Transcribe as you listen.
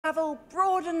Travel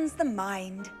broadens the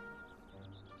mind.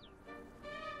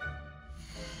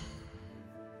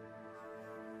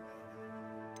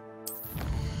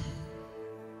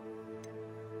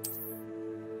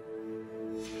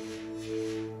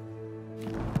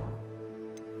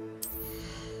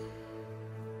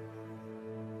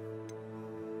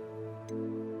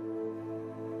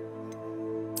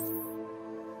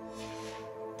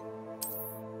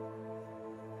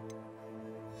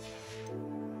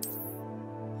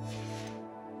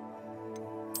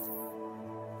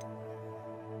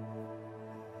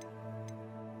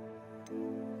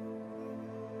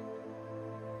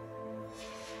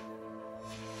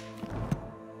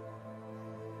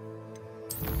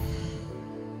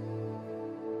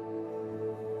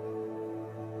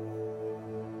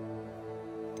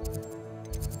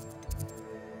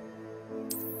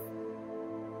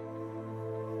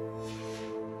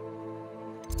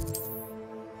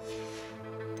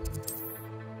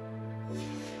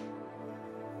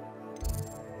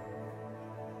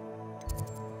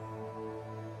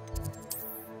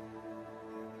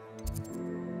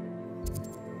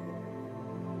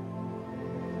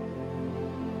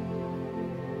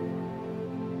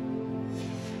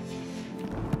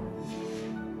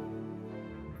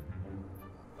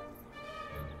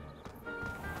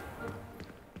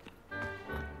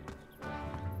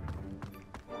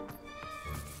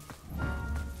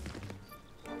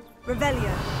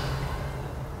 Revelio.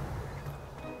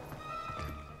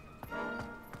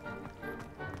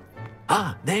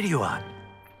 Ah, there you are.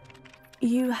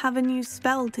 You have a new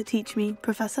spell to teach me,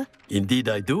 Professor? Indeed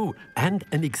I do, and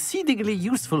an exceedingly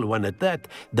useful one at that.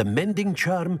 The mending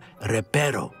charm,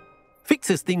 Reparo.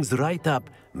 Fixes things right up,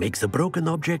 makes a broken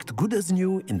object good as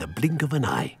new in the blink of an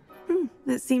eye.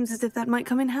 It seems as if that might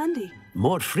come in handy.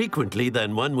 More frequently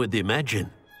than one would imagine.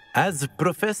 As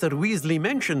Professor Weasley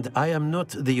mentioned, I am not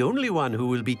the only one who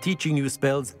will be teaching you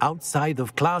spells outside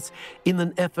of class in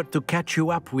an effort to catch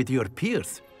you up with your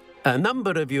peers. A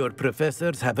number of your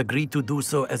professors have agreed to do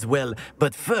so as well,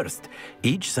 but first,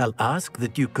 each shall ask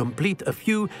that you complete a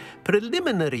few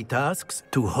preliminary tasks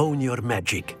to hone your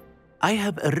magic. I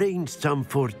have arranged some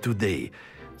for today.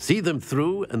 See them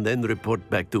through and then report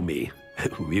back to me.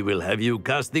 We will have you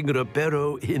casting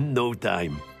Reparo in no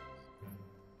time.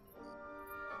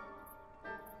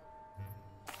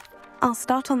 I'll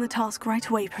start on the task right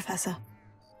away, Professor.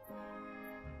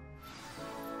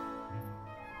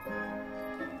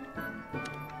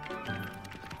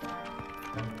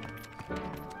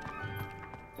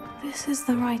 This is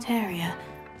the right area.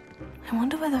 I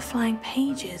wonder where the flying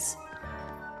page is.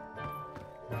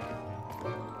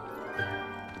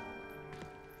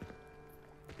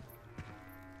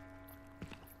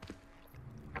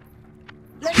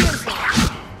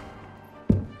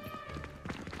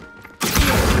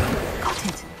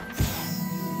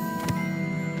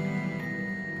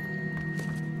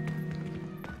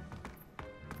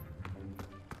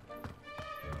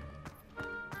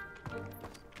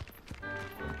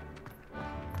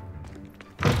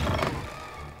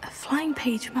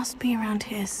 Page must be around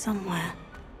here somewhere.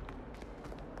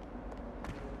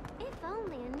 If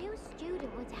only a new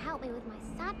student were to help me with my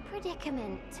sad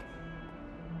predicament.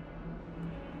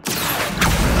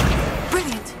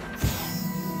 Brilliant!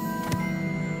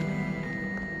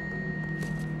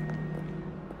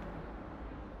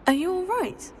 Are you all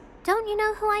right? Don't you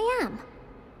know who I am?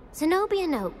 Zenobia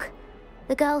Noak,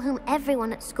 the girl whom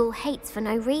everyone at school hates for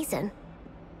no reason.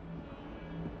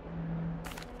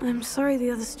 I'm sorry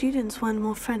the other students weren't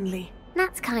more friendly.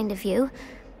 That's kind of you.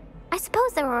 I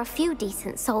suppose there are a few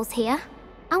decent souls here.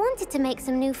 I wanted to make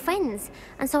some new friends,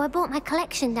 and so I brought my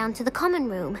collection down to the common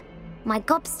room. My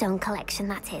gobstone collection,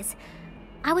 that is.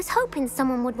 I was hoping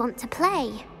someone would want to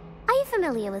play. Are you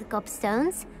familiar with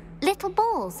gobstones? Little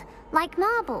balls, like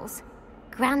marbles.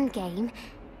 Grand game.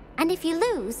 And if you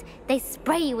lose, they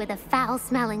spray you with a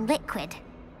foul-smelling liquid.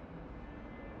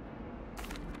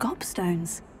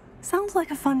 Gobstones? Sounds like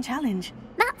a fun challenge.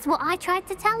 That's what I tried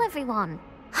to tell everyone.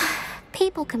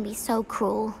 People can be so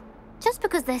cruel. Just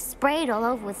because they're sprayed all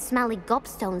over with smelly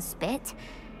gobstone spit,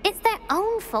 it's their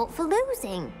own fault for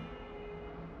losing.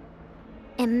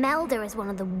 Imelda is one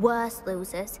of the worst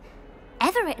losers.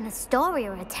 Everett and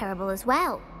Astoria are terrible as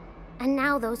well. And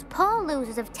now those poor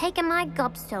losers have taken my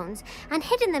gobstones and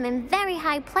hidden them in very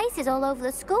high places all over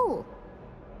the school.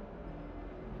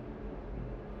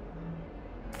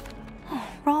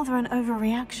 Rather an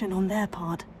overreaction on their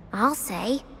part. I'll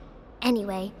say.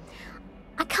 Anyway,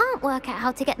 I can't work out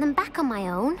how to get them back on my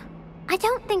own. I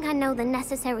don't think I know the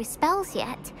necessary spells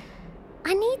yet.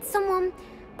 I need someone,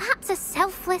 perhaps a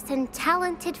selfless and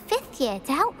talented 5th year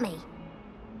to help me.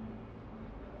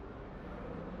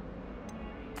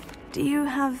 Do you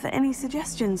have any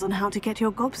suggestions on how to get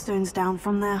your gobstones down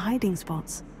from their hiding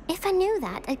spots? If I knew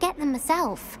that, I'd get them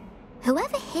myself.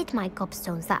 Whoever hid my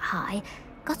gobstones that high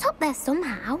got up there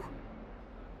somehow.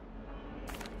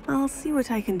 I'll see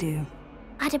what I can do.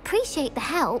 I'd appreciate the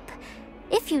help.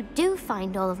 If you do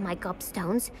find all of my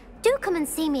gobstones, do come and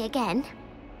see me again.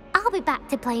 I'll be back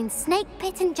to playing Snake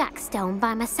Pit and Jackstone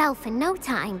by myself in no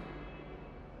time.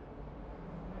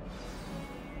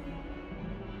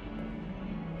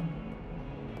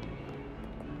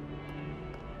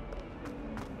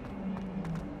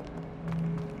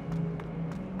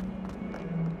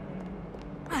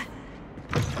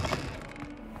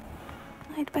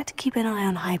 I'd better keep an eye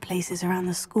on high places around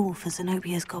the school for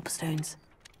Zenobia's gobstones.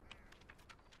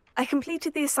 I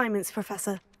completed the assignments,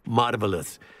 Professor.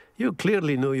 Marvelous. You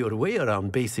clearly know your way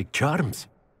around basic charms.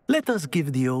 Let us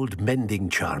give the old mending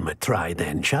charm a try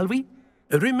then, shall we?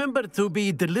 Remember to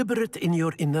be deliberate in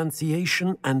your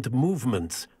enunciation and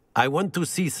movements. I want to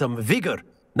see some vigor.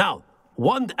 Now,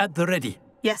 wand at the ready.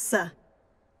 Yes, sir.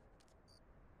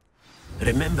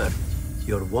 Remember,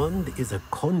 your wand is a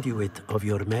conduit of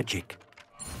your magic.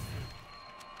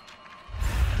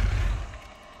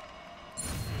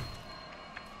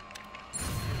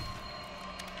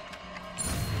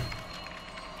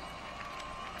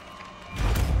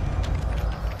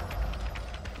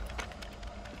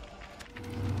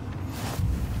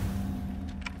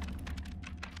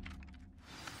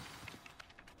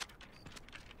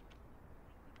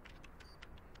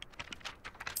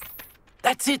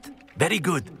 That's it! Very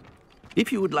good.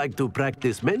 If you would like to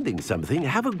practice mending something,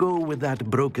 have a go with that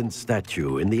broken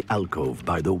statue in the alcove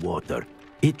by the water.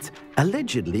 It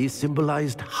allegedly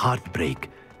symbolized heartbreak.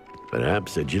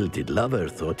 Perhaps a jilted lover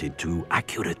thought it too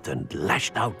accurate and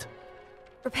lashed out.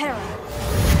 Repairer.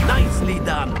 Nicely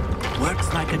done!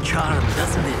 Works like a charm,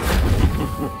 doesn't it?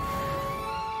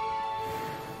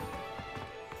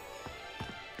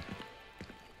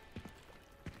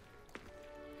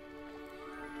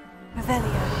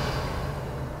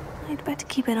 I'd better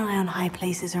keep an eye on high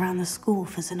places around the school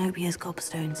for Zenobia's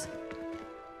gobstones.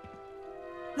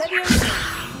 Leviosa.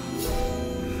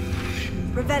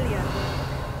 Revelio.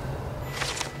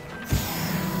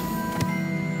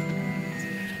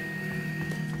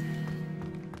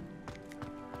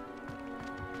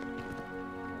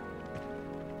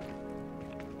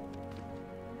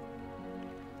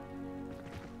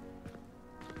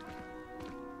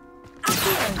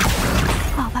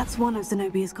 Oh, that's one of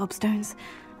Zenobia's gobstones.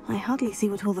 I hardly see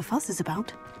what all the fuss is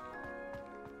about.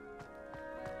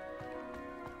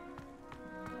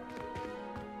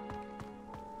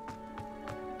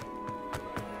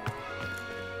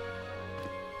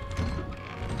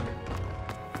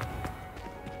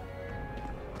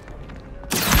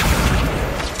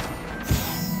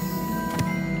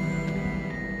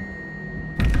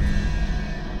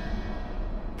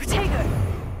 Protego.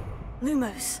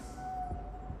 Lumos.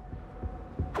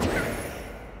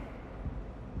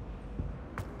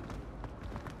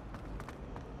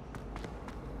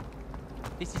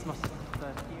 This is my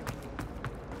first year.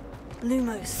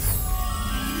 Lumos.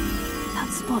 That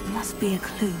spot must be a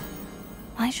clue.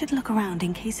 I should look around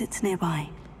in case it's nearby.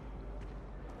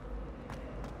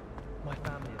 My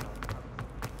family is on.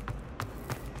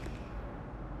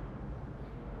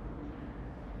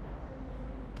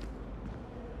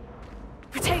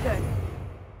 Protego.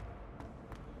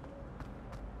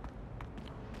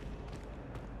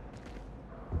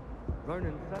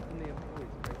 Ronan certainly employs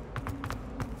great.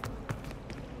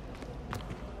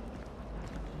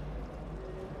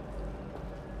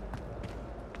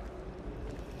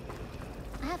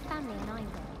 I have family in Ireland.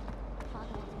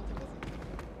 Father wants me to visit them.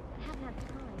 I haven't had the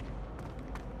time.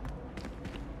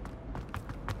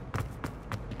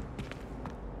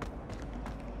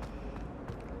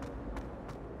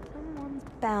 Someone's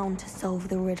bound to solve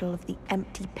the riddle of the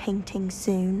empty painting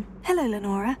soon. Hello,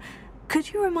 Lenora.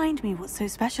 Could you remind me what's so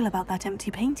special about that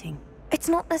empty painting? It's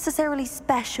not necessarily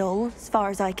special, as far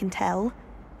as I can tell.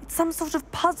 It's some sort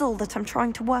of puzzle that I'm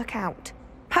trying to work out.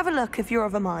 Have a look if you're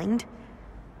of a mind.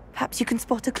 Perhaps you can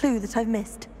spot a clue that I've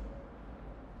missed.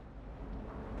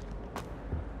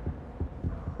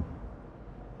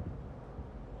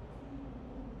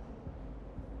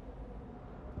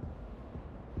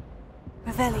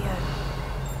 Revelio.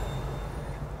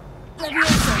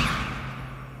 Leviosa.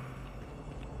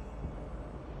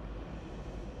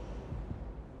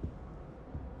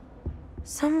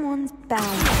 Someone's bound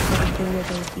to solve the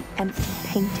riddle of the empty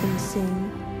painting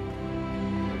soon.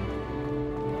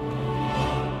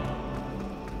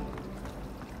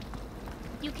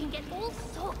 You can get all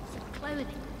sorts of clothing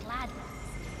with gladness.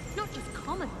 Not just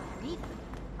common wear either.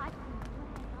 I've seen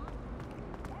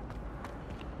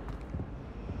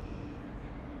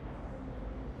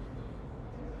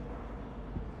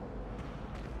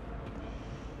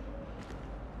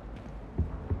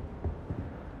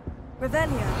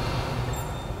Revelio.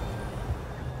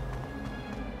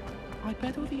 I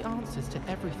bet all the answers to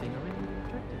everything are in the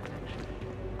objective section.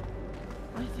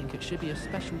 I think it should be a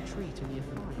special treat in Year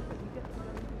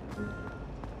 5.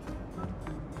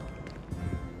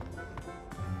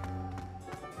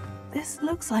 This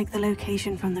looks like the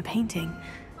location from the painting.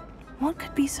 What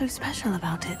could be so special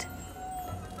about it?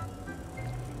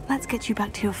 Let's get you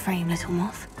back to your frame, little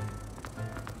moth.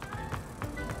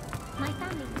 My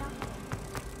family's down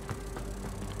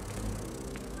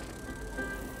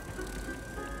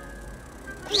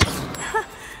Ha!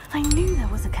 I knew there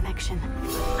was a connection.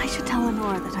 I should tell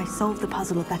Lenora that I solved the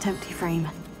puzzle of that empty frame.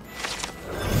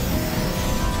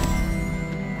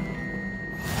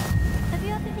 Have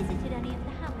you ever visited any of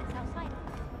the hamlets outside?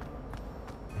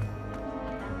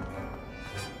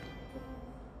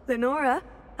 Lenora,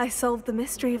 I solved the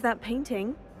mystery of that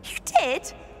painting. You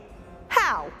did?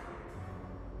 How?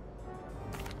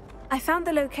 I found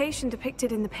the location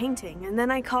depicted in the painting, and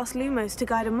then I cast Lumos to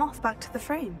guide a moth back to the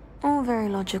frame. All very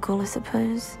logical, I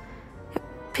suppose.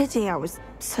 Pity I was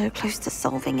so close to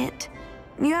solving it.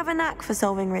 You have a knack for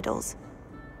solving riddles.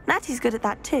 Natty's good at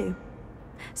that too.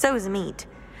 So is Mead,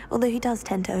 although he does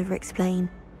tend to over-explain.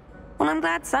 Well, I'm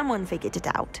glad someone figured it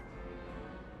out.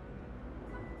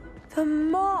 The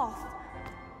moth!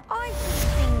 I should have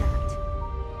seen that.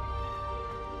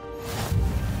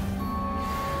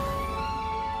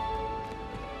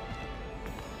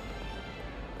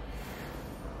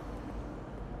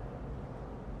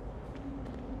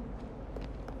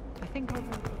 I think I will.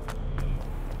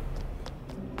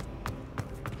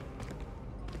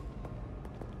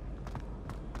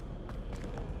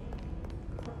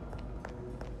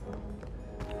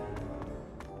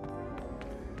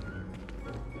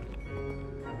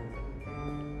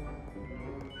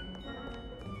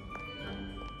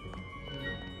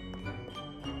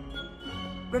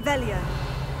 Revelio.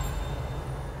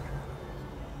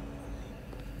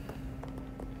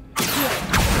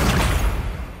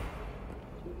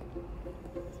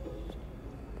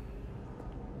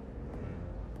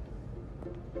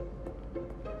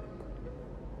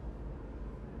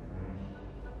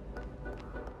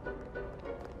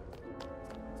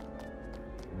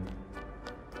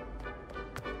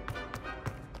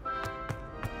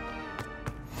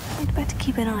 I'd better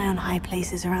keep an eye on high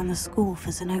places around the school for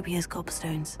Zenobia's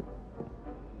gobstones.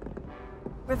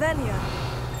 Revelio.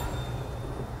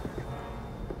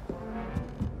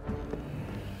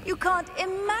 You can't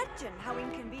imagine how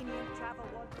inconvenient travel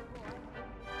was before.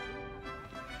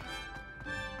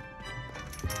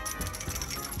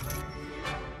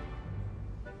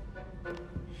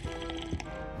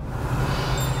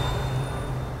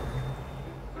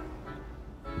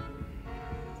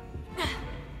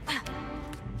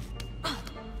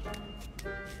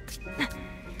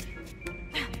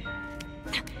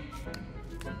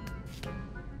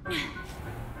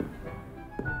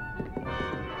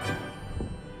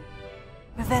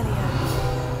 Revelio.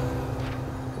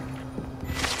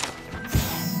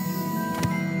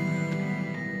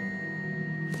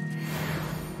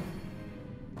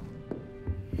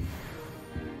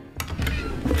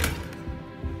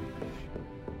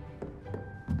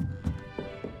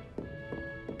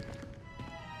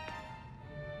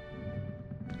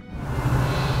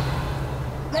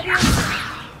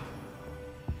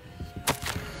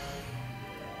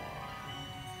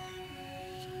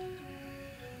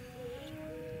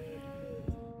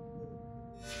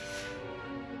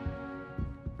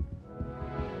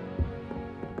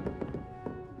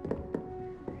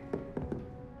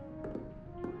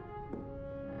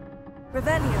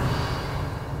 Revelio.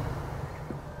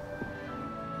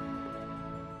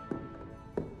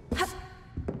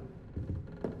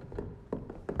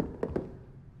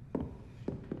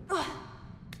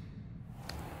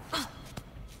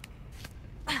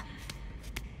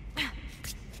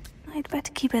 I'd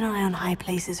better keep an eye on high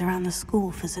places around the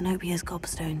school for Zenobia's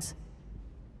gobstones.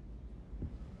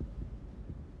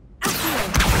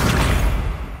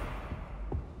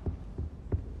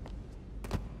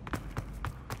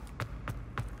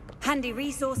 Handy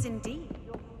resource indeed.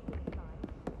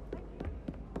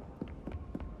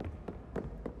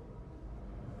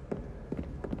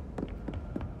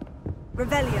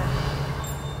 Revelio.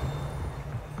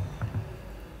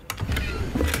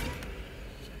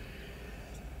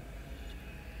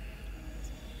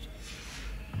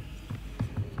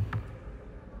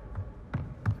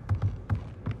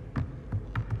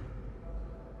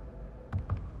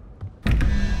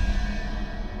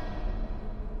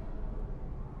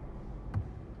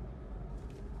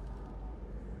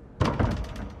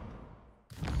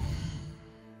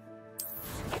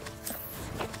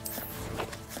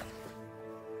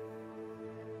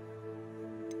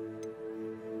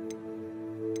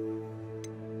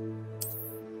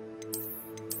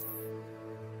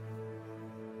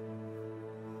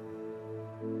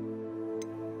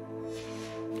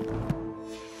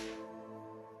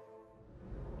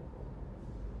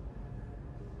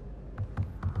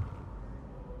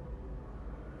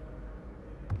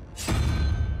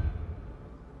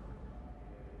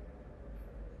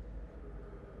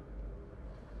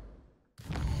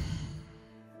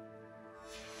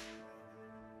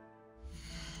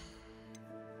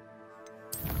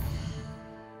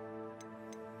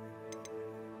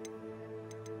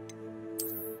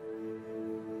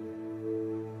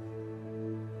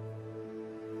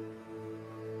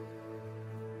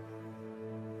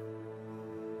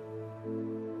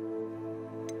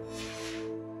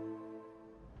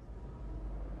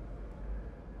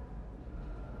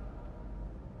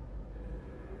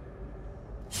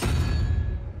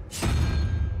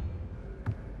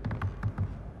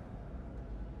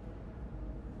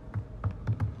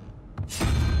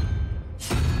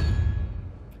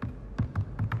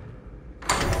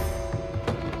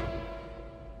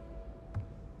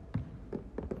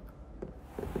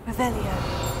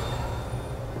 Revelio.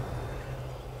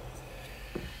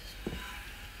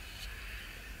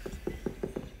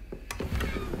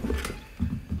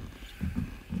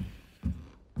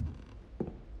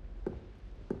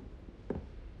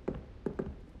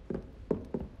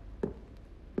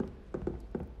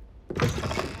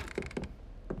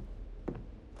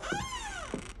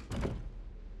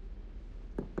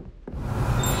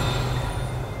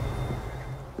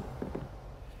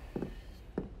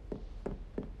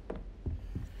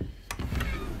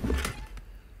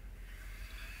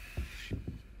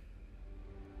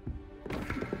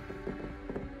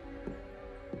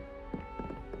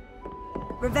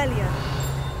 Revelio.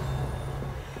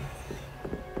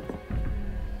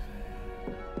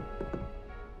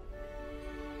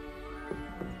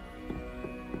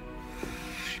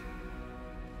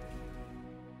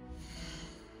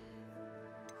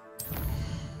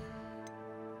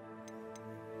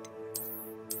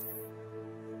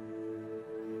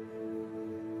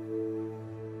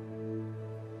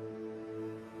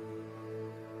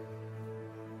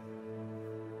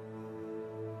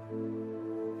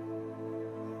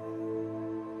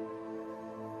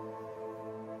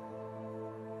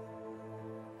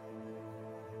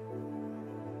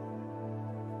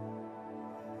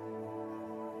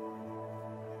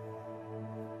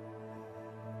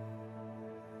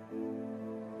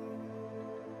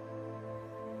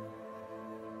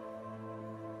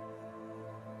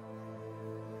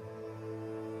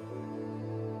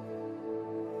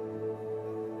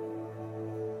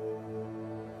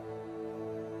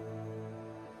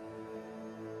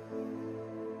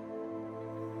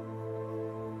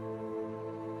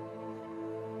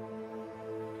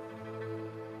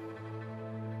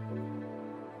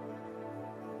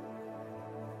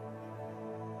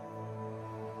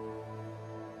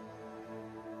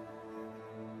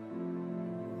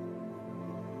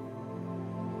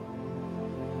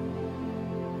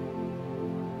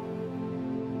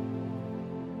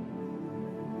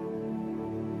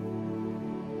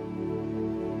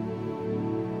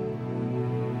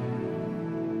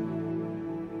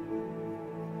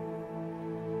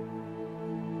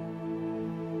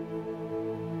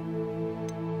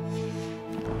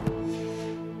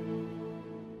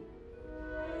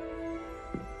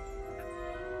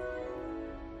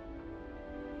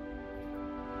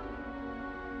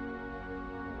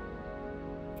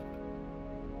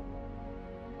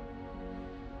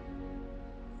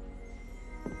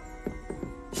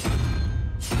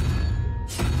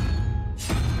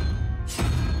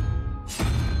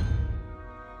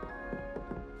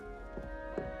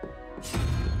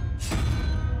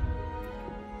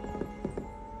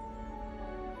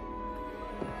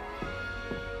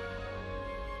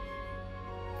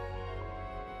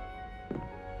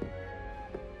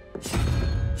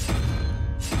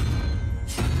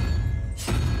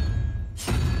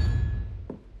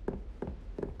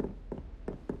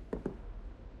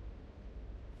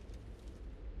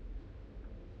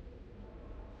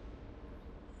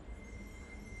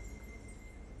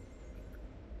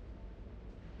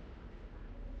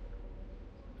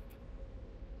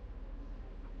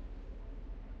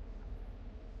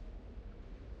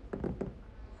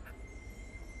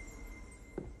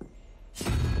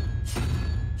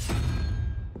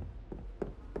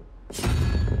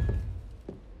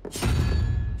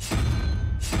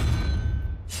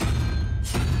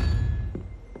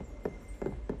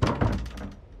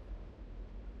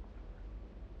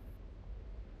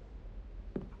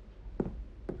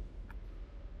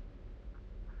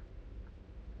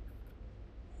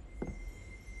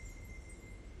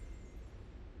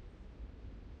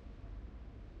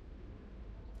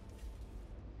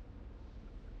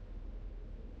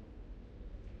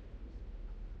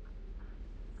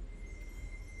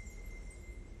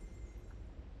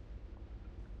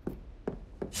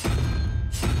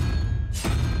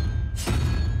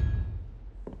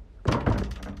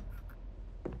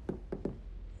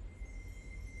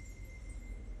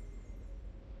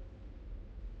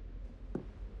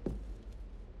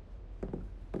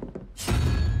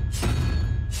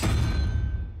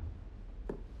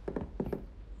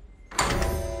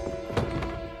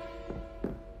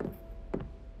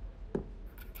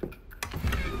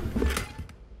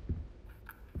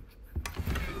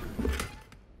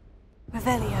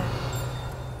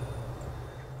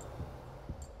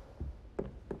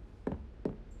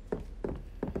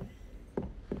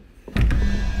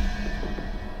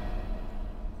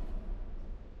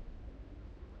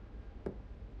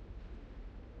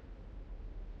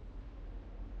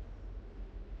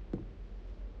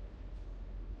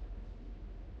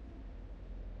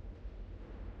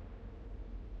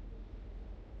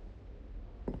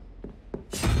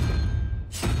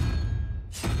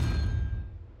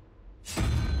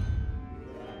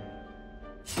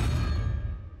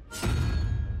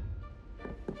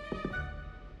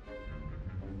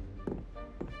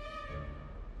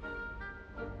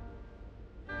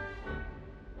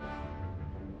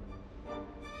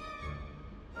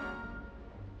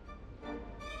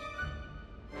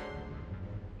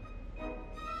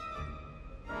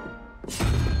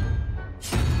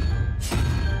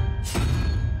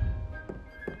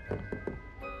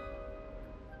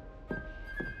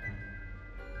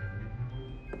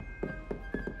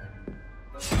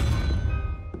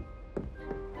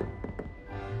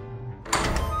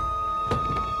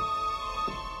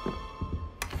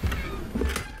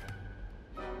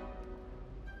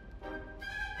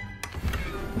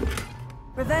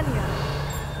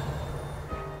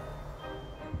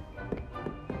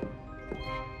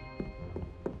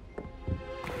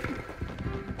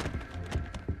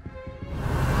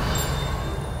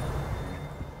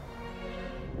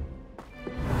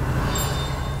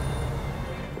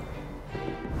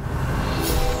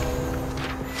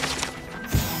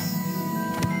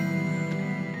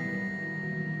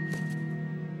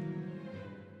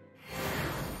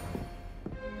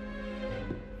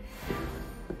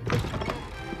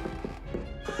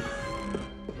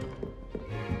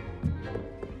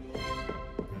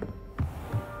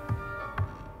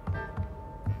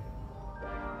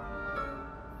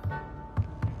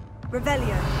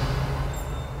 Revelio.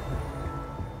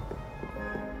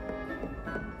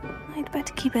 I'd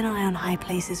better keep an eye on high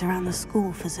places around the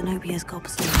school for Zenobia's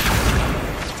gobstone.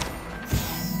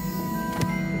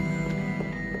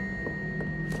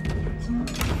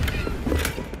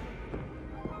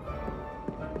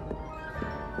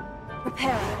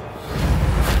 Reparo.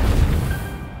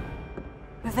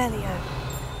 Revelio.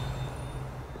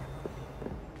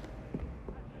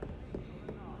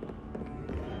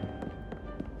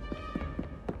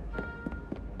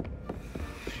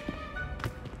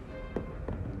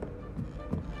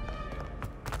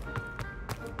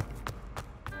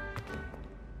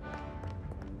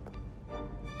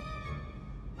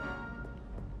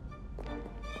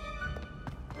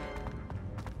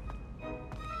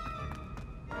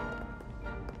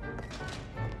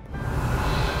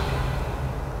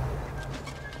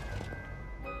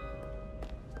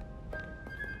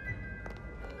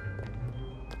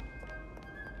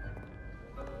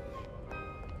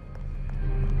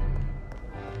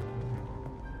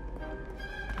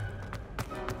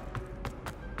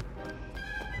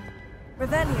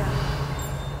 Revelio.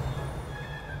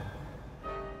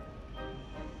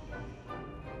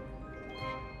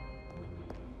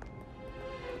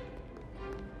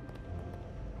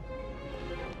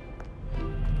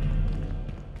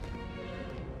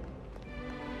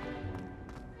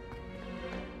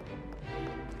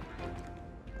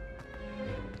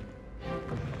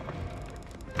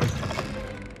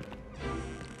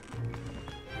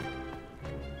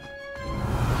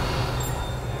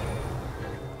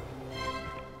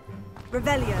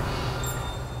 Revelio.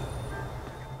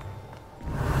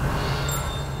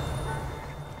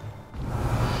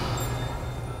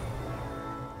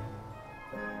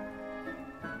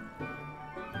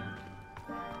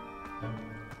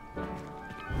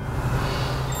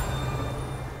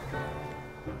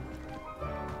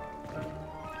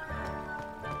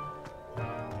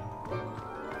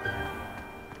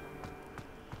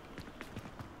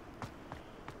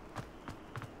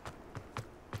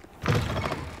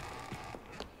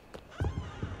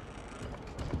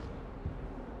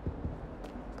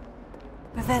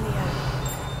 Revelio.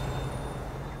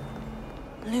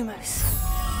 Lumos.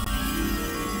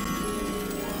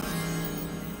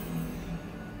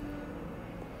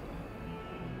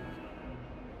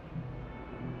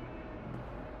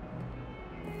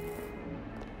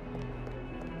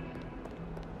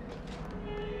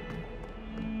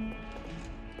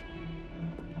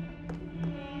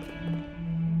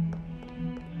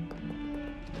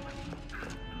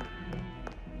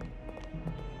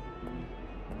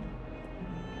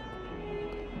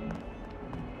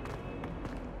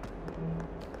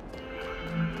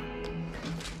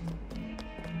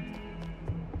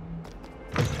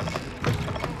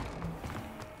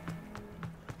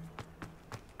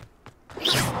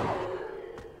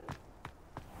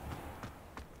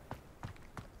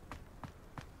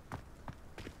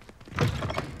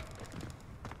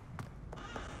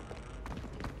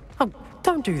 Oh,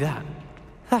 don't do that.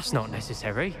 That's not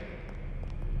necessary.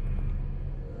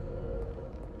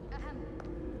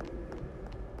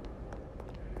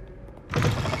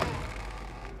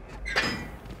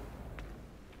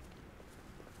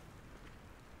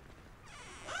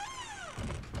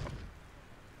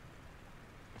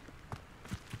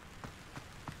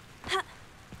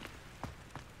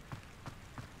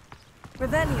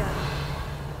 Revelio.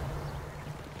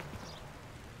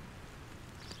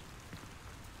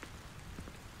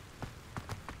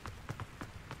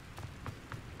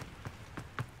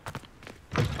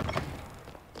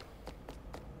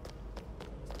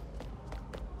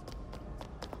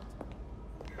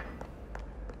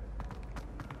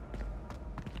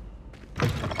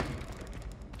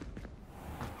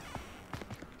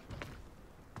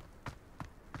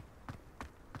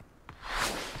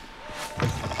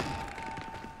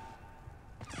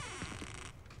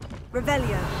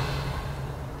 Revelio.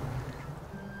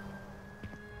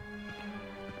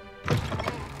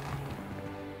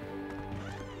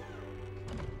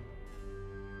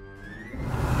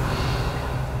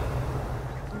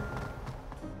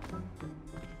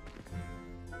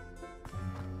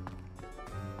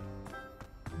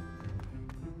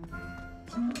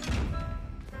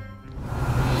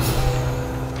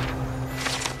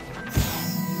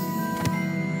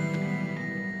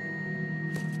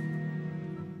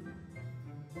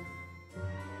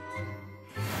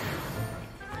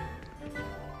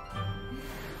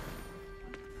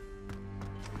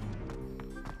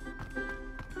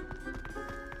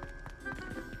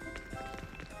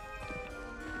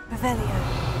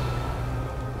 Revelio.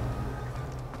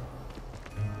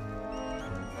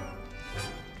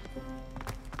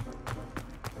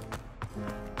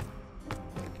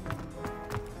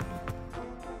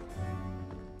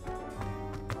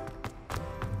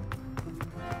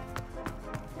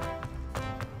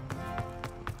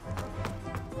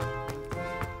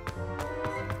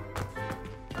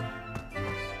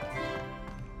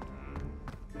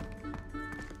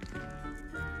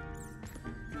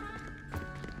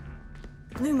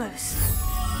 Lumos.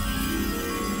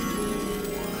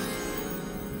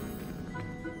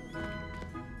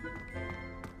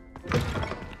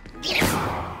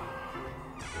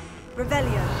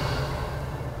 Revelio.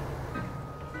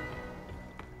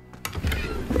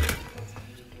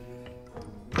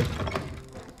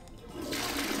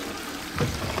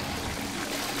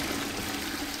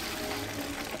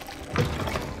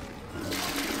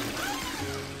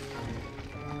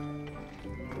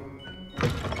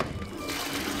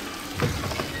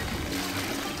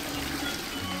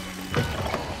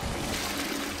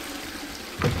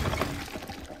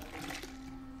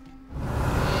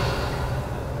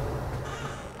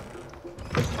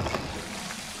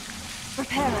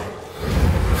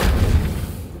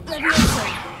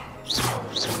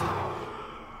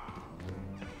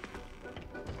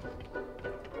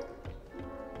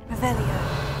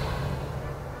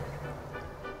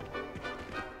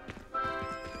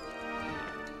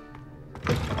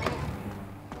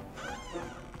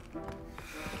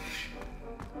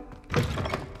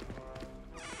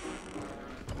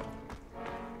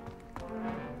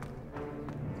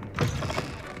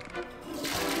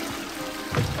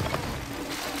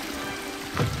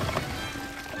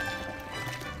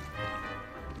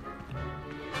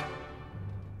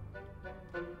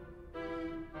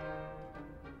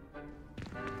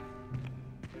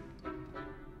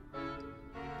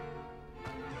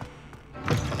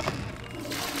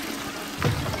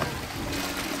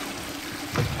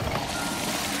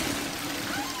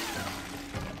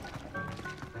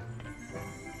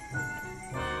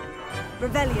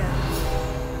 Revelio.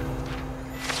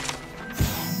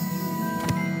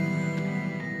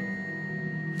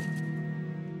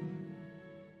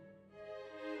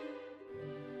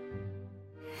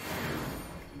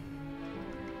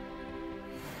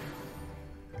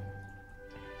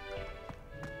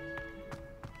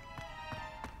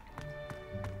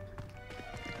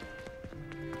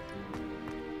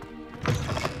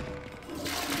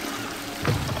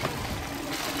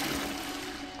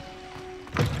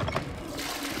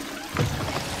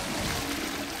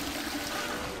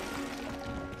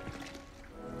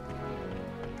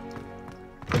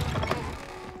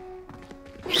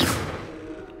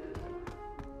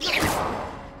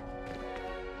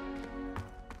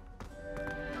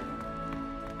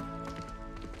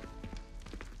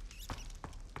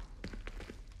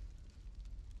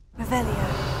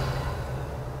 Revelio.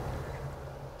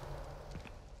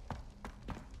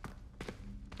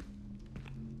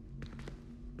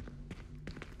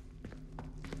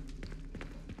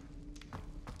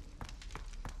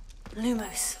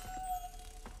 Lumos.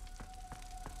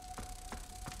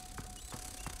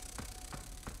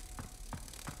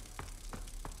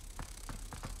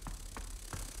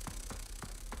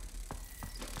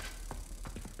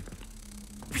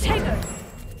 Potato.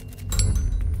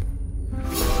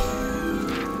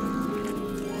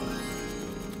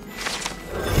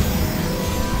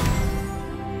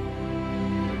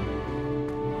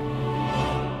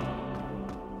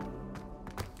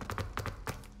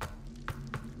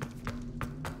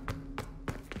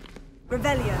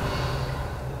 Revelio.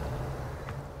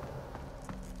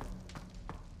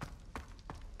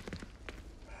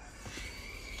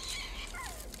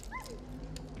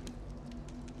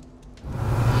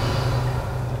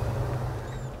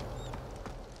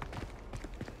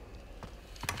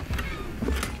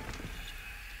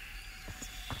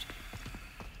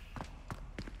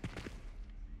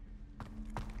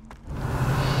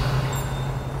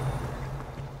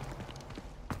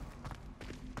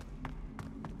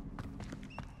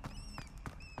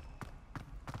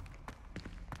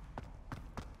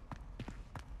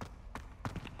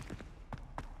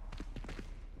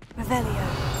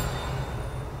 Revelio.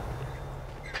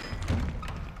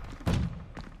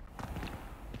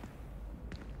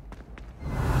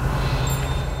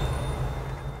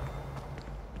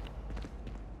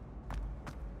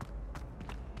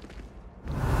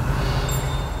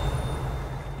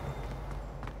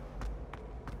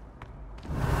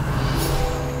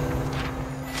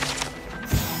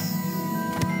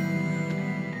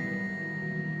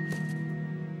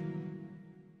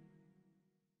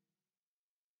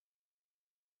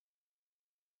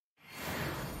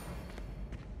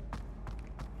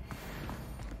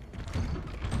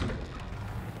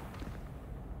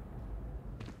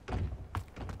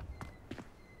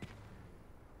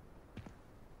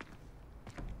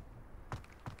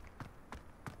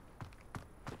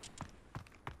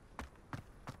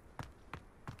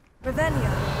 Revelio.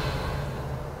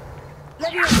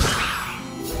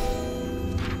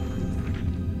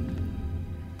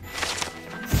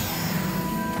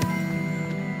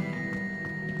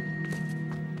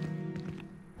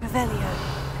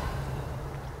 Revelio.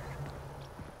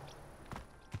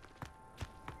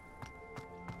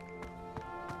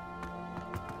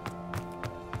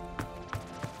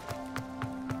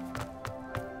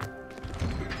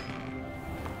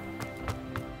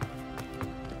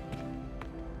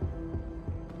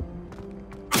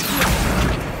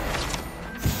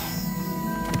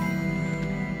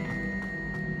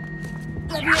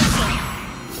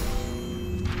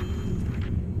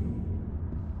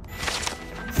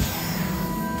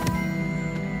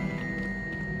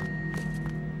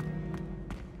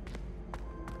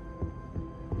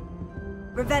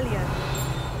 Revelio.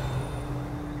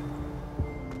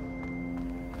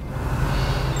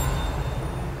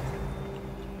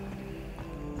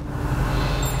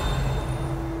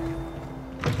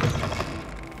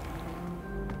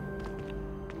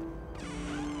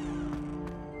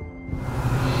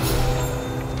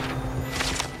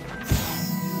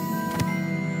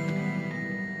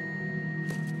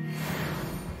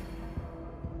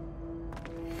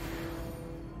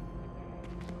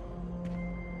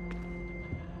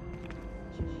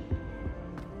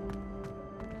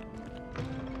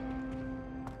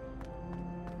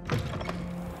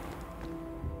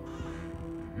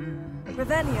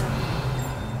 Revelio.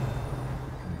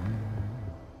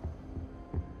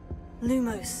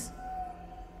 Lumos.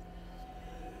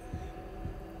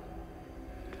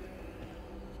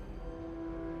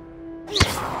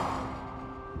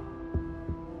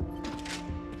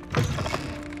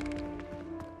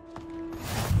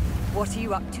 What are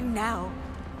you up to now?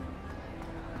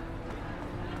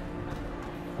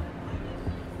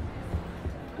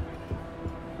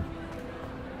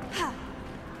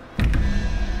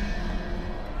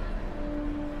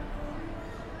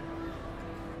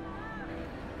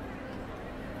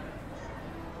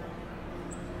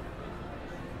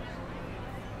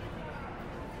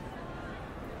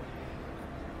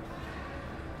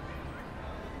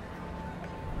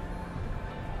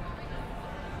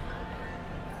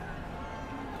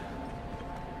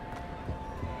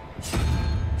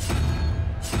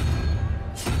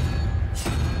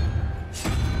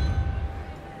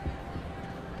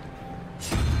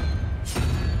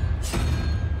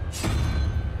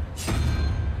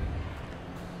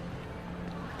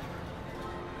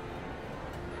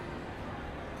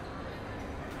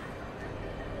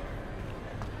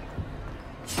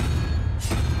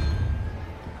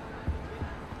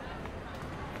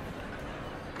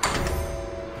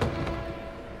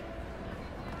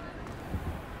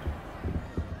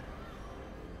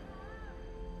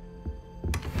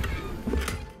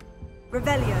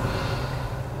 Revelio.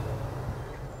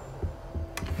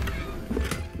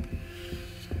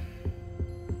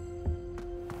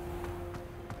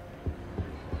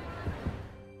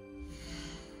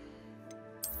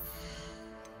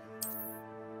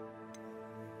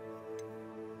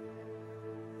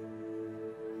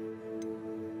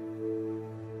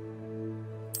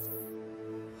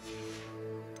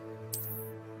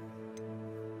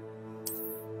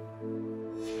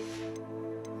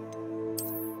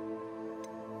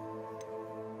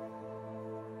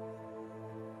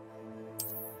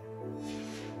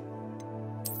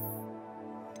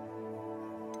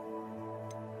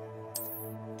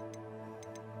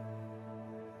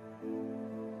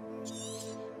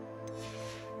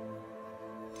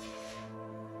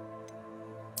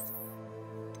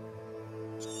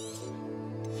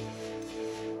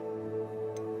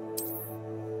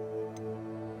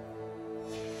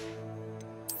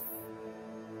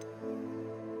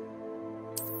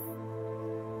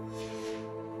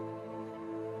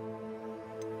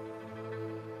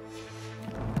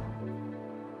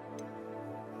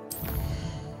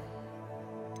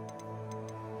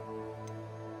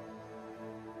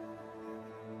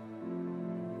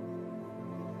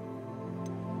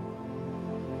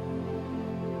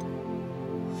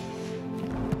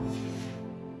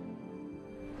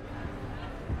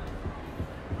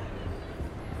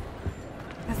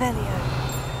 Revelio.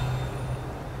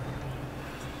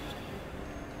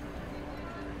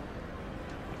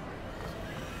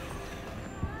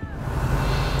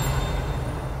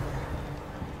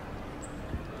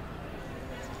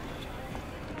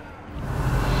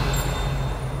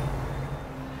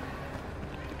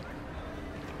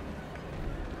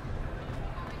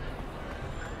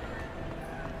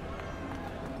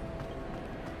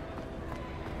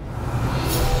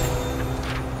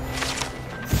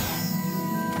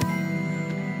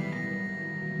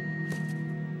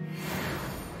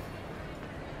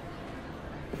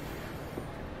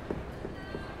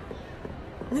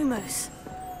 Lumos.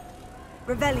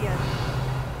 Revelio.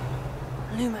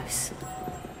 Lumos.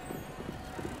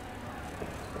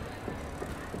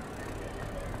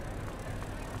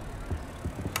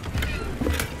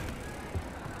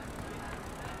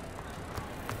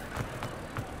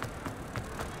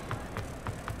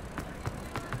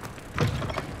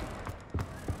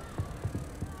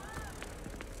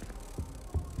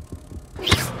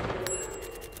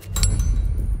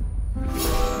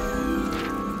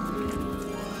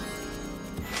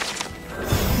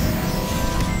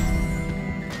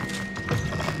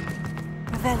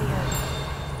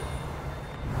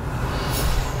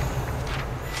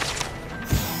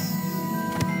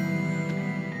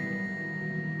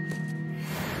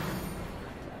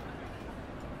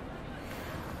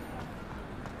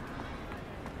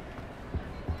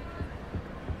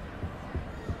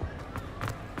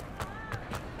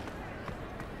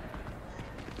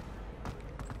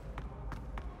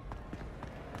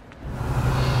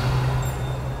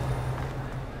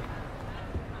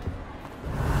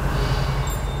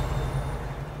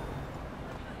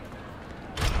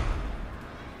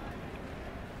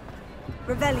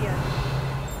 Revelio.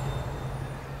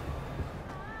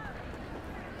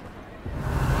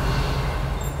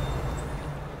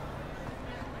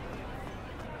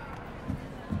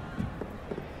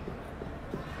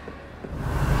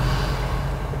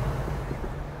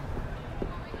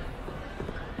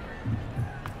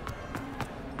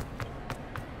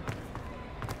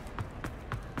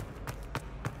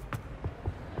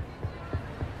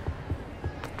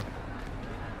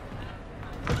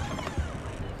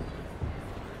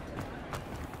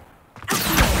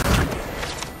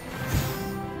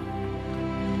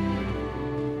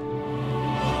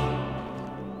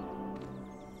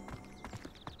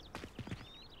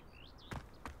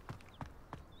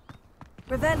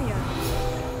 Revelio.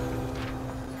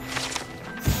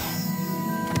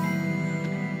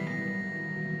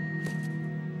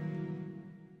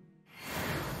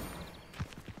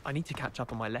 I need to catch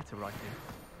up on my letter writing.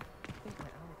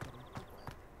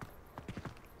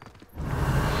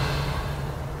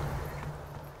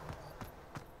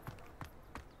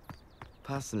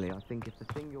 Personally, I think if the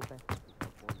thing you're best at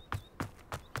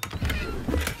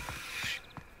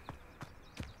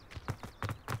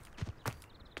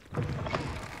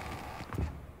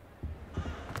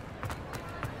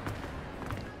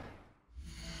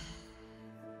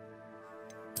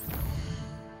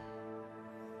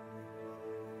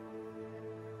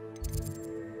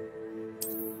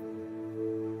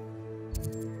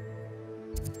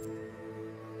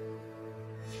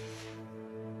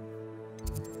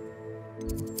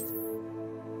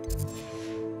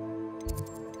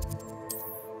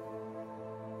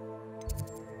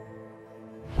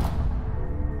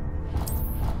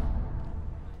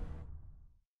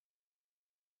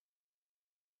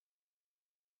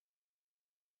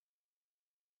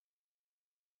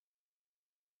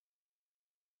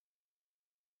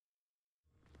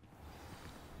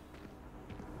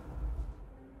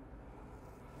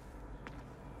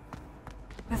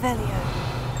Revelio.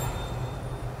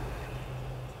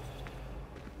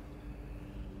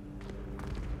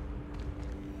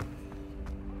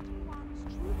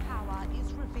 One's true power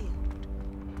is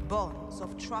revealed. Bonds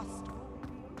of trust.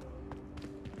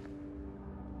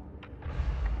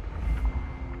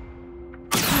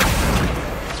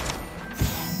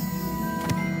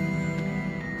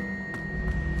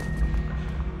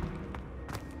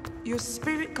 Your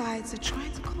spirit guides are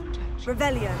trying to contact you.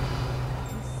 Revelio. I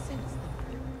can sense them.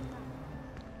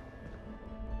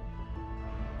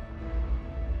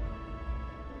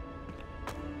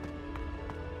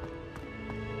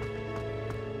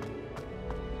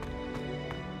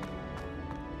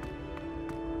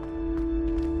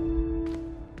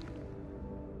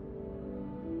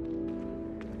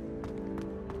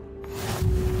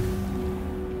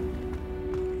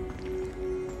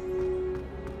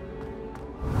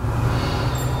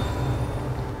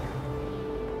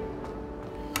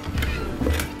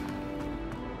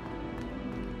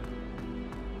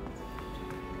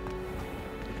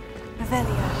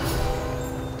 Revelio.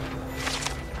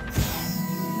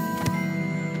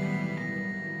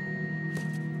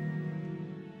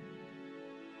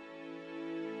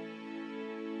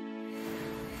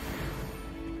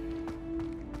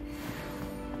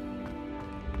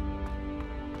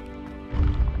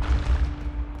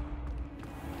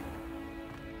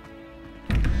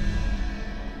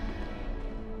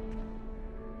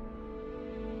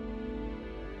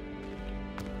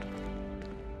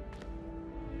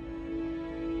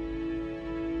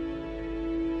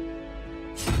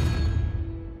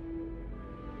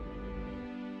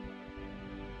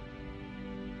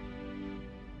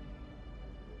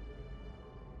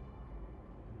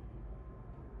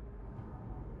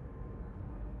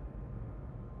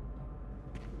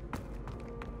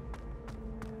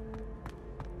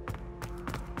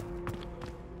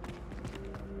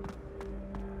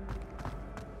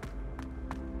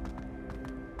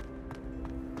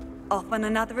 Off on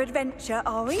another adventure,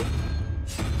 are we?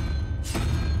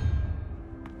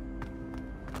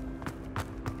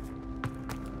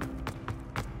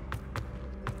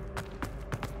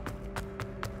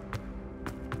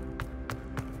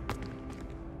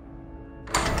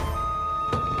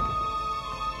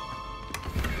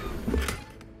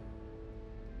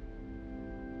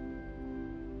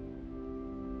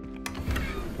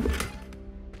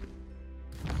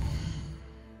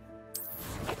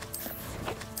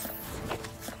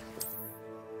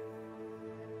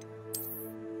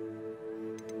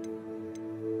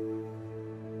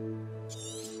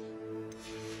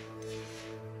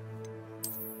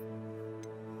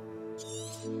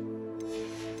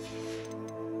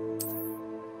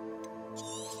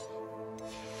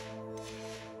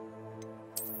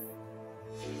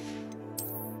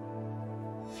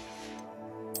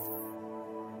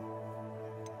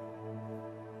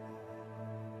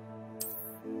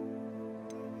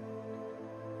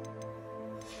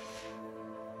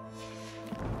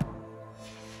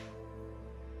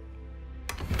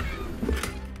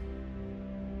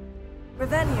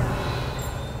 Revelio.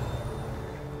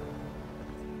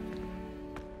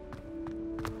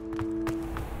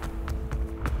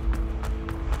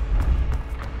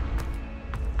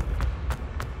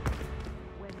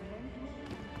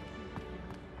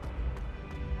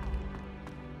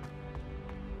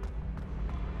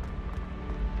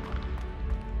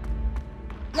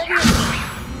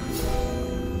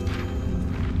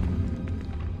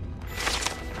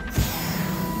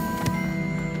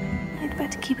 I'd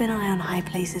better keep an eye on high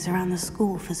places around the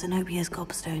school for Zenobia's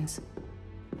gobstones.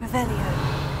 Revelio.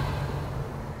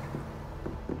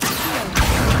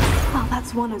 Well,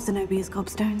 that's one of Zenobia's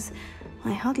gobstones.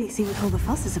 I hardly see what all the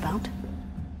fuss is about.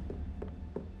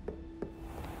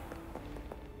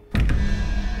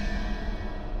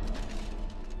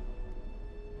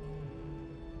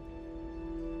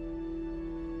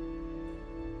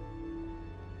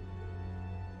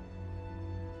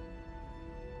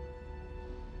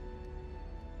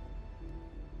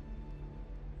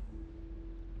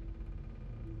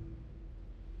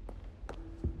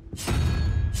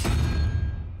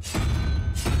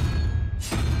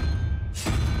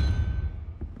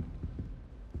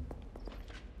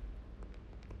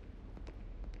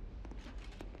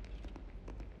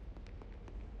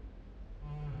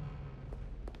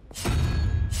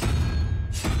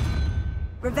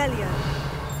 Revelio.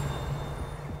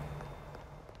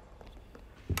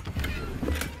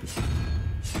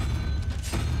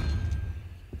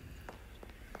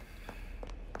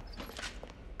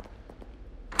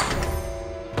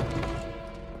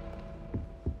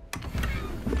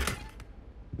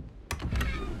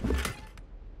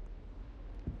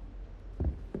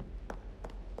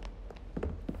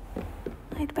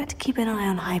 I'd better keep an eye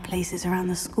on high places around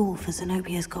the school for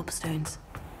Zenobia's gobstones.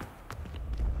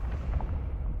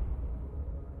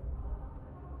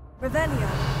 Revelio.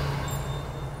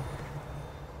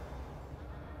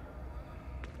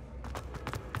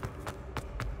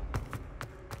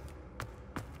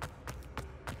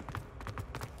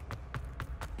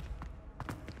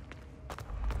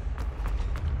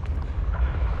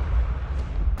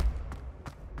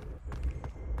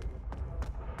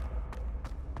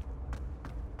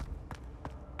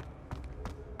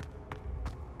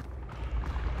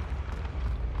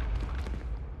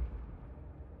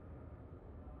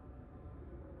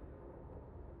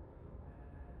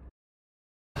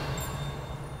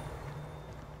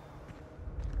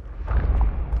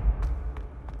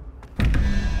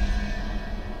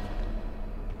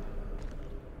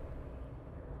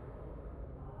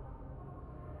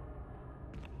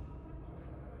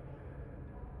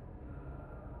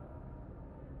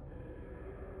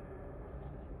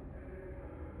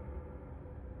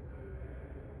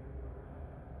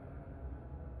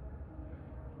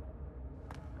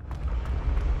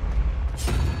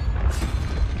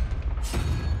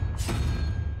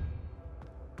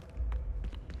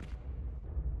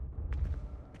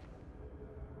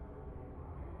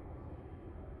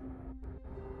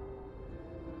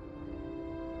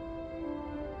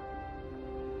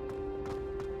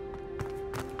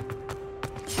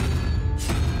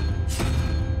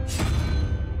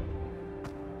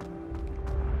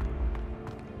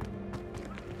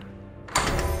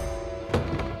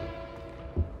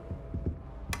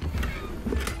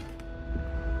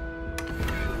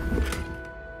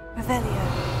 Revelio.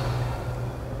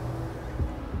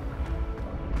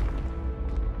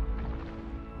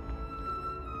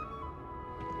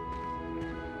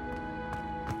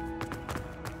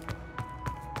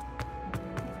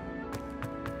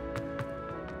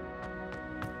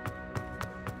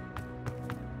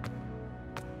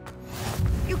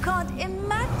 You can't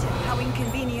imagine how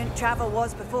inconvenient travel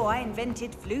was before I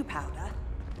invented flu powder.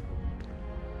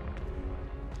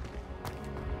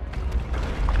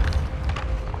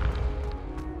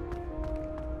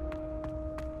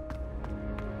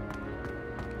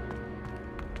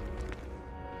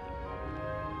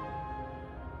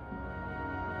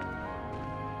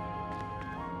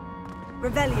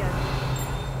 Revelio.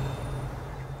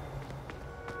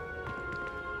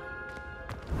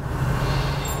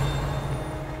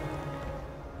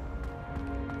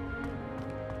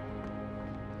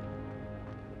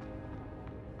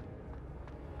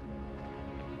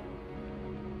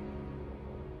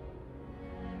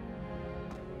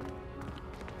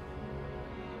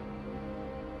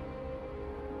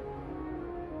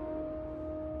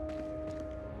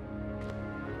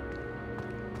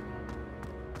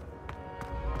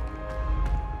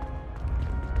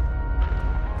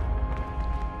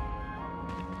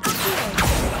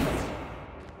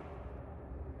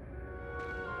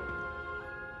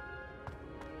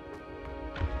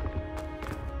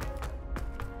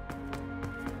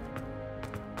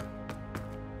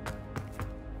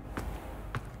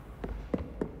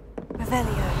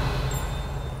 Revelio.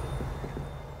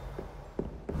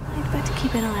 I'd better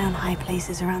keep an eye on high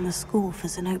places around the school for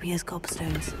Zenobia's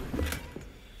gobstones.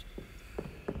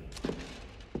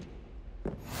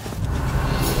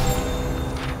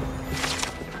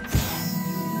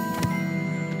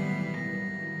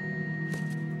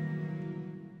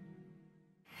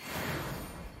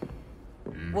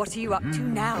 What are you up to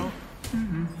now?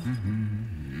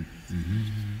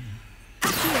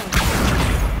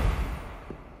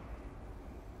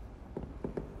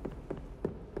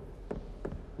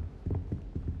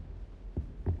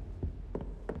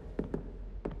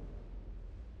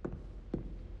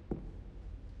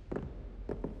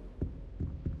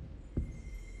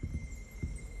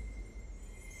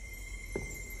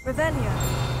 Revelio.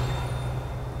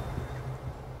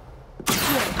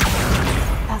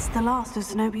 That's the last of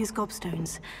Zenobia's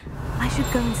gobstones. I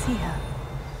should go and see her.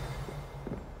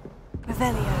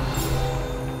 Revelio.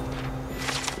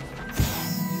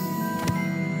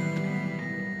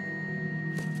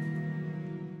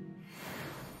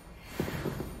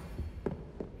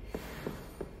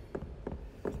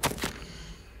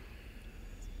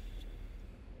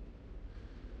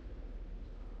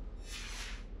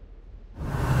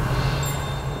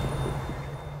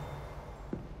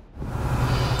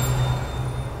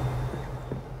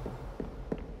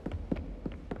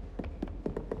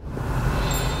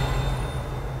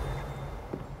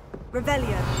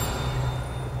 Revelio.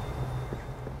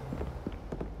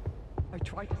 I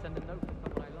tried to send a note to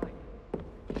someone I like.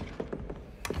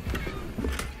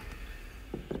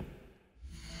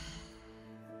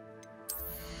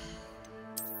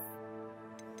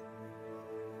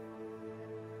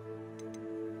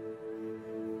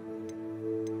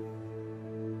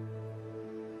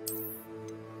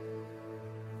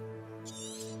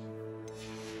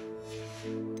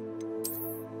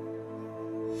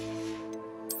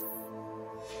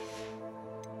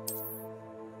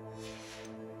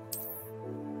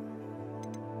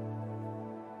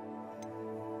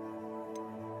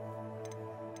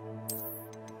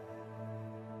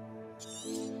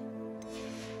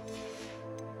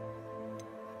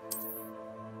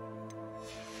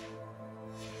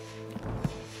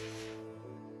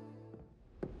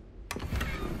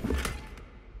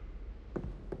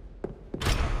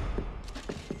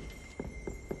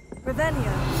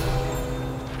 Revelio.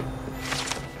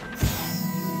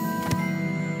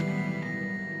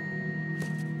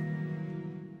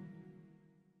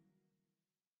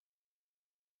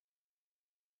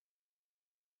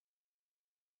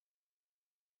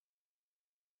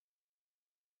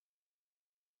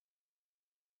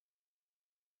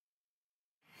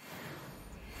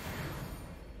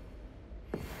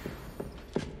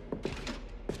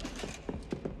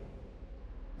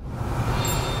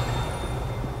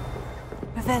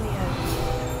 Revelio.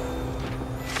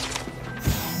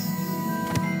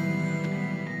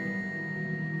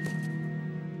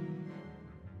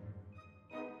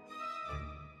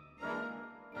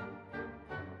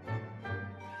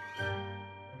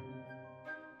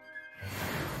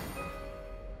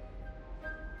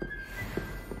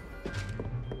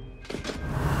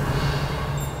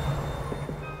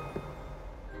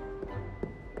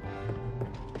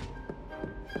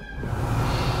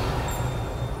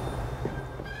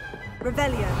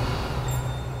 Revelio.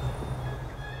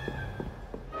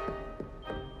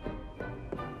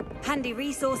 Handy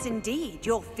resource indeed,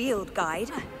 your field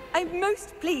guide. I'm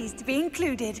most pleased to be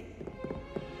included.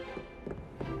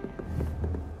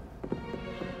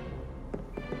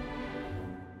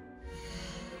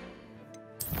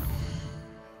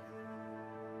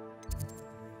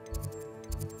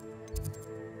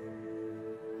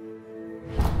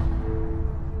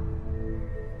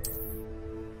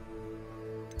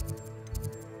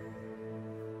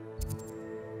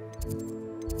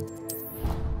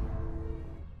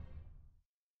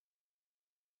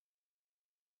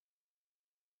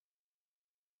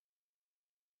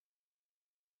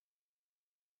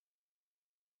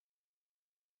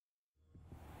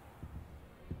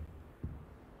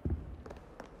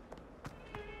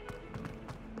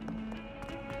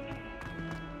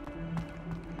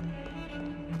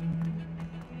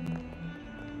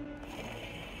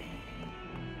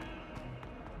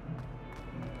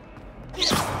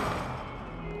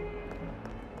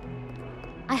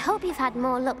 I hope you've had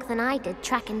more luck than I did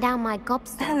tracking down my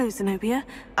gobstone. Hello, Zenobia.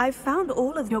 I've found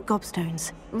all of your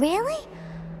gobstones. Really?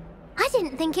 I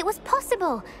didn't think it was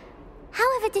possible.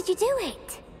 However did you do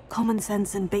it? Common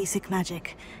sense and basic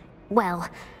magic. Well,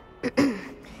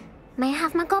 may I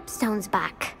have my gobstones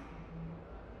back?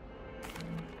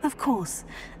 Of course.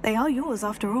 They are yours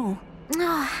after all.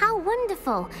 Oh, how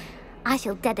wonderful. I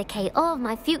shall dedicate all of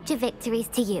my future victories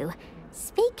to you.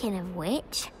 Speaking of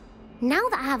which, now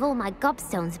that I have all my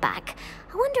gobstones back,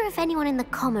 I wonder if anyone in the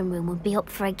common room would be up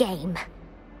for a game.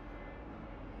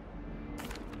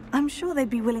 I'm sure they'd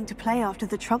be willing to play after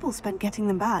the trouble spent getting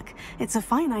them back. It's a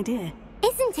fine idea.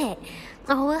 Isn't it?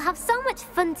 Oh, we'll have so much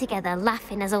fun together,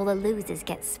 laughing as all the losers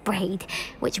get sprayed,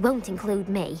 which won't include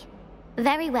me.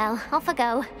 Very well, off I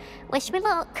go. Wish me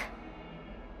luck.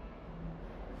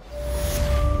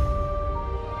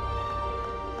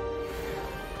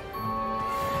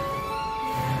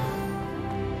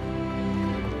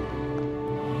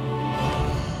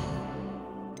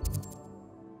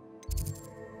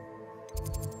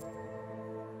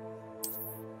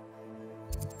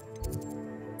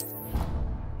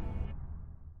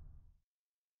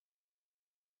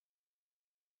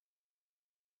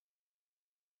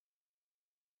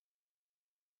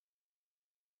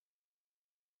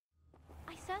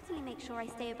 I certainly make sure I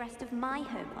stay abreast of my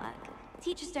homework.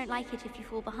 Teachers don't like it if you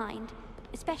fall behind,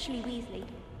 especially Weasley.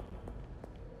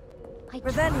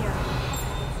 Revelio.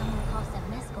 Someone cast a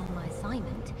mess on my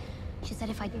assignment. She said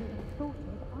if I didn't get sorted,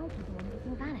 I'd be the one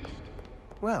getting vanished.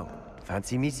 Well,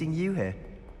 fancy meeting you here.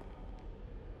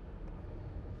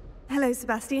 Hello,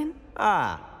 Sebastian.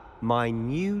 Ah, my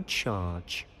new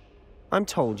charge. I'm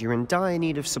told you're in dire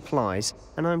need of supplies,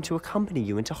 and I'm to accompany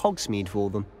you into Hogsmeade for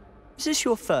them. Is this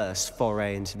your first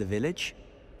foray into the village?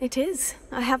 It is.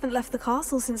 I haven't left the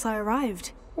castle since I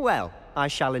arrived. Well, I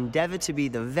shall endeavour to be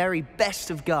the very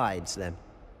best of guides, then.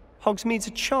 Hogsmeade's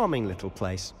a charming little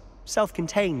place.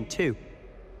 Self-contained, too.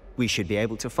 We should be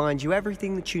able to find you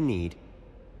everything that you need.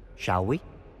 Shall we?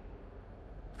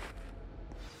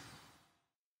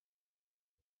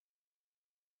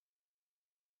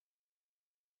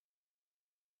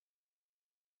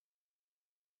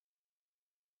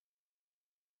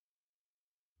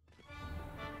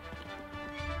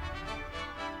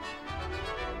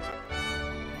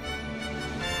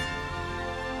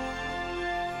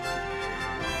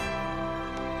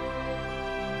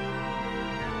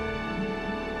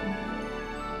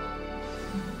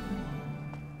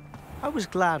 I was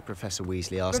glad Professor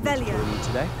Weasley asked me to join you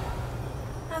today.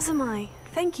 As am I.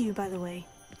 Thank you, by the way.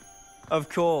 Of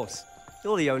course.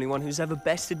 You're the only one who's ever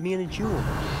bested me in a duel.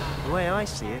 The way I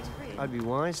see it, I'd be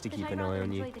wise to keep an eye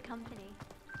on you.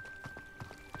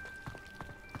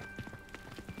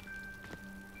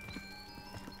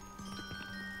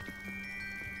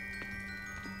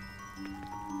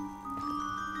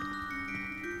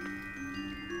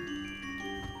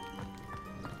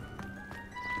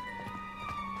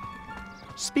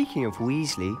 Speaking of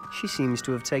Weasley, she seems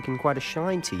to have taken quite a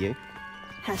shine to you.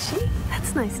 Has she?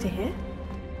 That's nice to hear.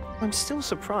 I'm still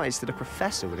surprised that a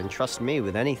professor would entrust me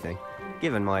with anything,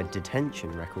 given my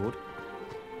detention record.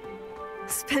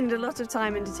 Spend a lot of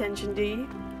time in detention, do you?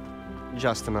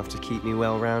 Just enough to keep me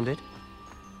well-rounded.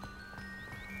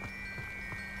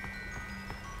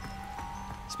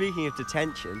 Speaking of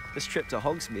detention, this trip to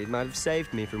Hogsmeade might have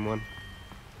saved me from one.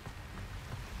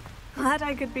 Glad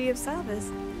I could be of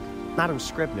service. Madam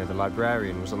Scribner, the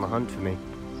librarian, was on the hunt for me,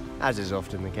 as is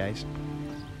often the case.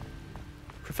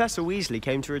 Professor Weasley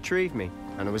came to retrieve me,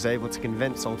 and I was able to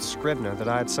convince old Scribner that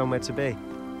I had somewhere to be.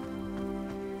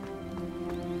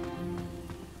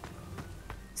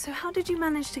 So how did you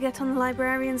manage to get on the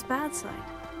librarian's bad side?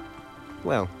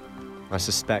 Well, I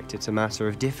suspect it's a matter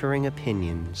of differing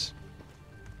opinions.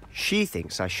 She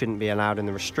thinks I shouldn't be allowed in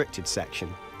the restricted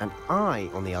section, and I,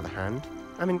 on the other hand,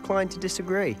 am inclined to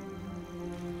disagree.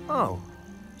 Oh,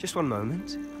 just one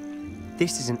moment.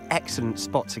 This is an excellent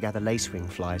spot to gather lacewing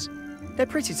flies. They're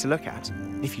pretty to look at.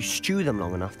 If you stew them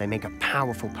long enough, they make a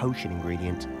powerful potion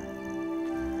ingredient.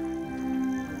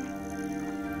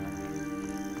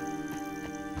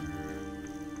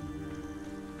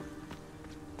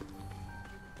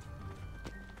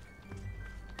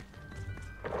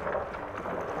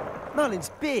 Merlin's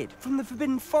beard from the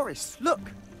Forbidden Forest.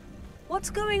 Look! What's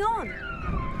going on?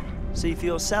 See for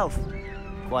yourself.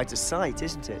 Quite a sight,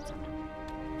 isn't it?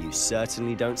 You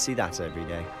certainly don't see that every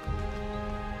day.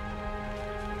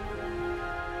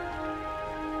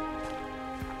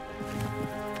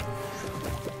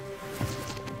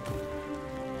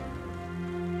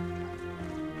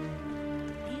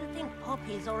 Do you think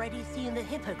Poppy's already seen the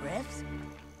hippogriffs?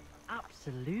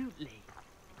 Absolutely.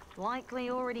 Likely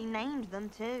already named them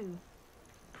too.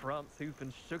 Prance, Hoof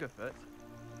and Sugarfoot.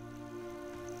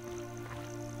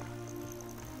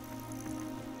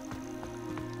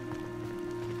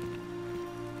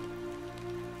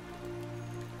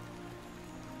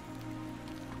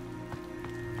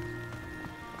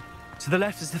 To the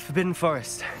left is the Forbidden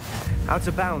Forest. Out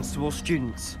of bounds to all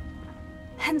students.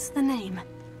 Hence the name.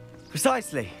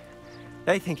 Precisely.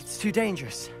 They think it's too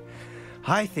dangerous.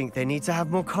 I think they need to have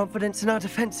more confidence in our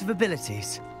defensive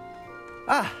abilities.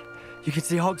 Ah, you can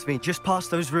see Hogsmeade just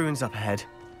past those ruins up ahead.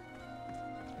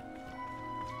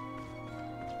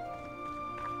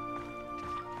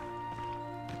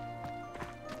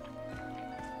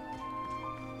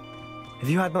 Have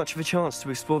you had much of a chance to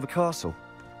explore the castle?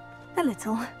 A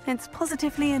little. It's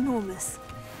positively enormous.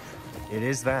 It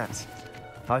is that.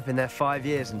 I've been there 5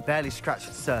 years and barely scratched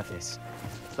the surface.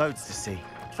 Loads to see,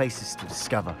 places to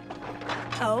discover.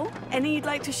 Oh, any you'd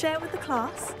like to share with the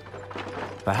class?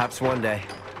 Perhaps one day.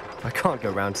 I can't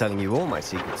go around telling you all my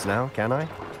secrets now, can I?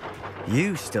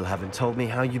 You still haven't told me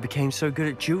how you became so good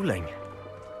at dueling.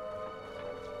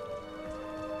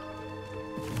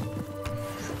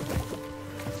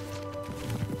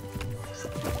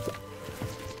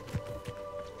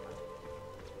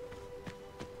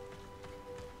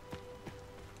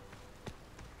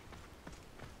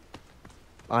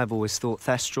 I've always thought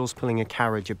Thestrals pulling a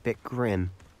carriage a bit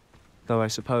grim, though I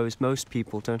suppose most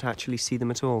people don't actually see them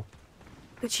at all.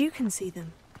 But you can see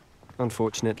them.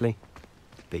 Unfortunately.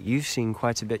 But you've seen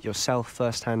quite a bit yourself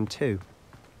firsthand too.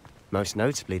 Most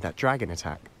notably that dragon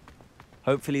attack.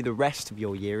 Hopefully the rest of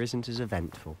your year isn't as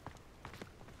eventful.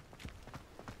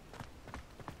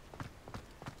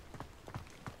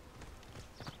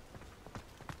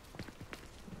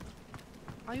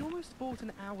 I almost bought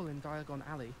an owl in Diagon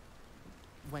Alley.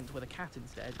 Went with a cat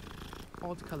instead.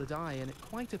 Odd-coloured eye, and it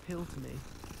quite appealed to me.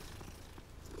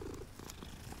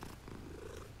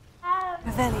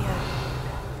 Revelio.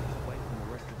 Away from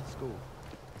the rest of the school.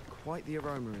 Quite the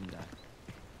aroma in there.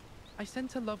 I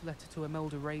sent a love letter to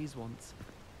Imelda Reyes once,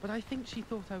 but I think she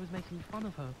thought I was making fun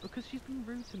of her because she's been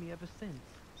rude to me ever since.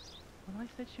 When I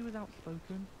said she was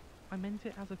outspoken, I meant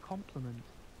it as a compliment.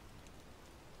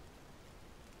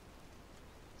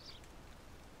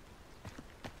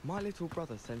 My little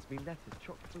brother sends me letters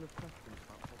chock full of questions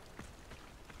about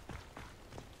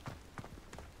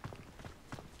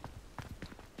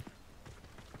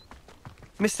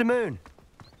Mr. Moon!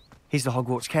 He's the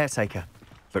Hogwarts caretaker.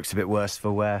 Looks a bit worse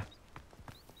for wear.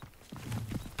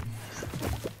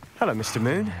 Hello, Mr.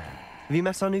 Moon. Have you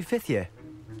met our new 5th year?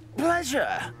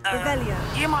 Pleasure.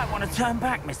 Revelio. You might want to turn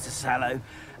back, Mr. Sallow.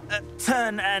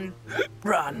 Turn and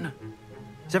run.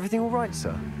 Is everything all right,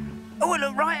 sir? Oh,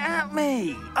 look right at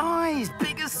me. Eyes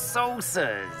big as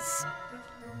saucers.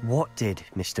 What did,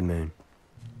 Mr. Moon?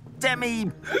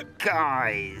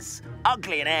 Guys.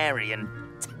 Ugly and airy and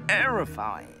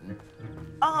terrifying.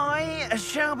 I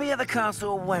shall be at the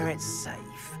castle where it's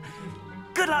safe.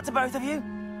 Good luck to both of you.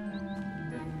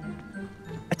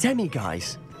 A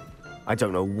demi-guise? I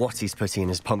don't know what he's putting in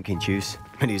his pumpkin juice,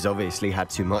 but he's obviously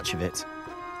had too much of it.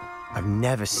 I've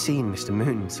never seen Mr.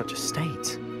 Moon in such a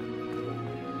state.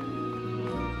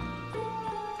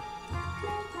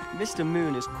 Mr.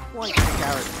 Moon is quite a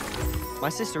character. My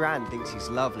sister Anne thinks he's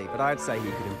lovely, but I'd say he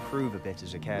could improve a bit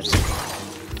as a caretaker.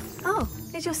 Oh,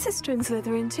 is your sister in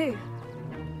Slytherin too?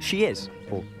 She is,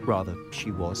 or rather,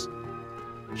 she was.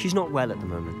 She's not well at the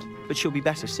moment, but she'll be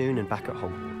better soon and back at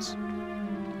Hogwarts.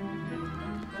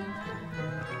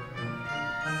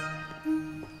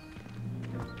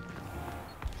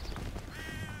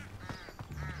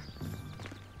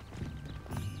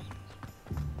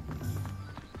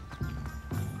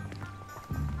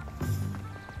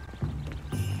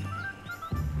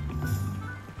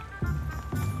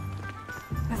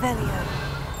 Revelio.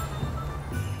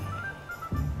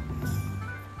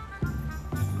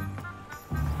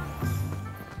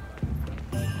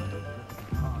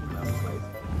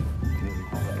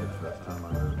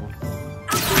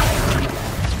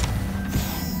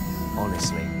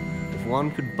 Honestly, if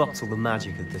one could bottle the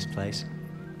magic of this place.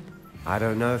 I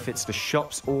don't know if it's the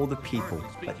shops or the people,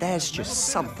 but there's just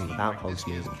something about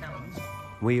Hogsmeade.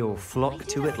 We all flock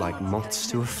to it like moths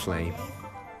to a flame.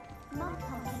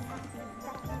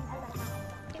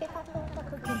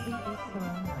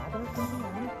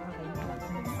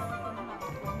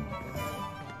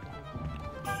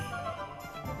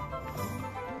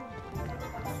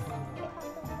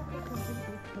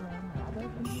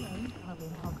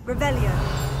 Revelio.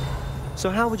 So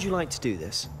how would you like to do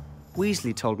this?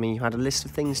 Weasley told me you had a list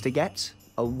of things to get,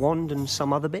 a wand and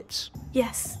some other bits.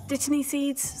 Yes, Dittany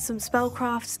seeds, some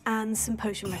spellcrafts, and some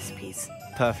potion recipes.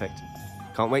 Perfect.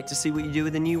 Can't wait to see what you do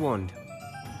with the new wand.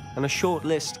 And a short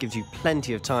list gives you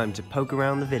plenty of time to poke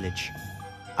around the village.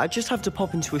 I just have to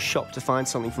pop into a shop to find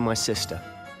something for my sister.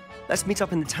 Let's meet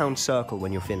up in the town circle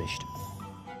when you're finished.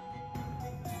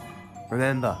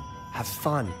 Remember, have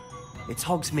fun. It's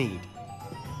Hogsmeade.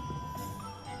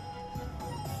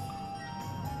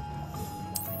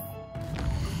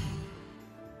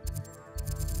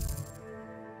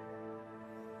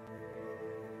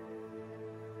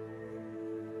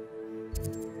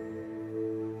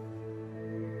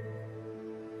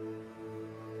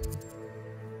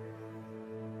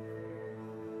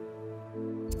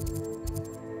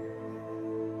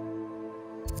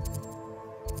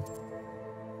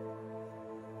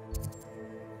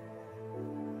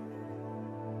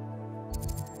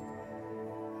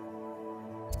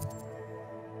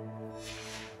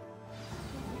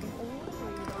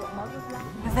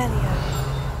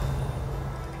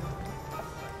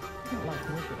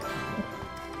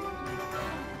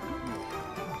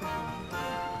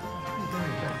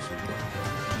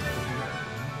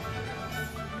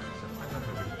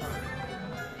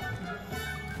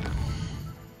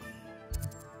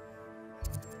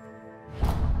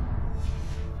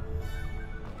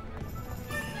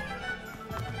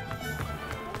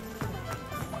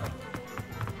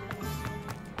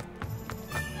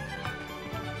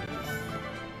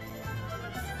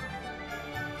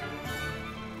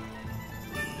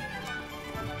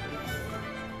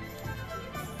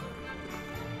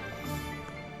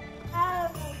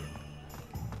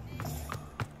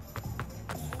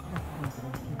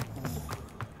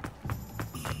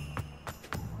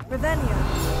 Revelio.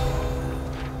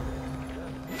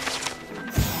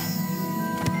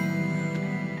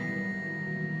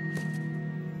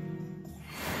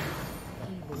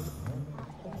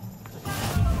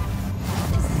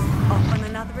 Off on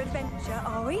another adventure,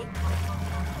 are we?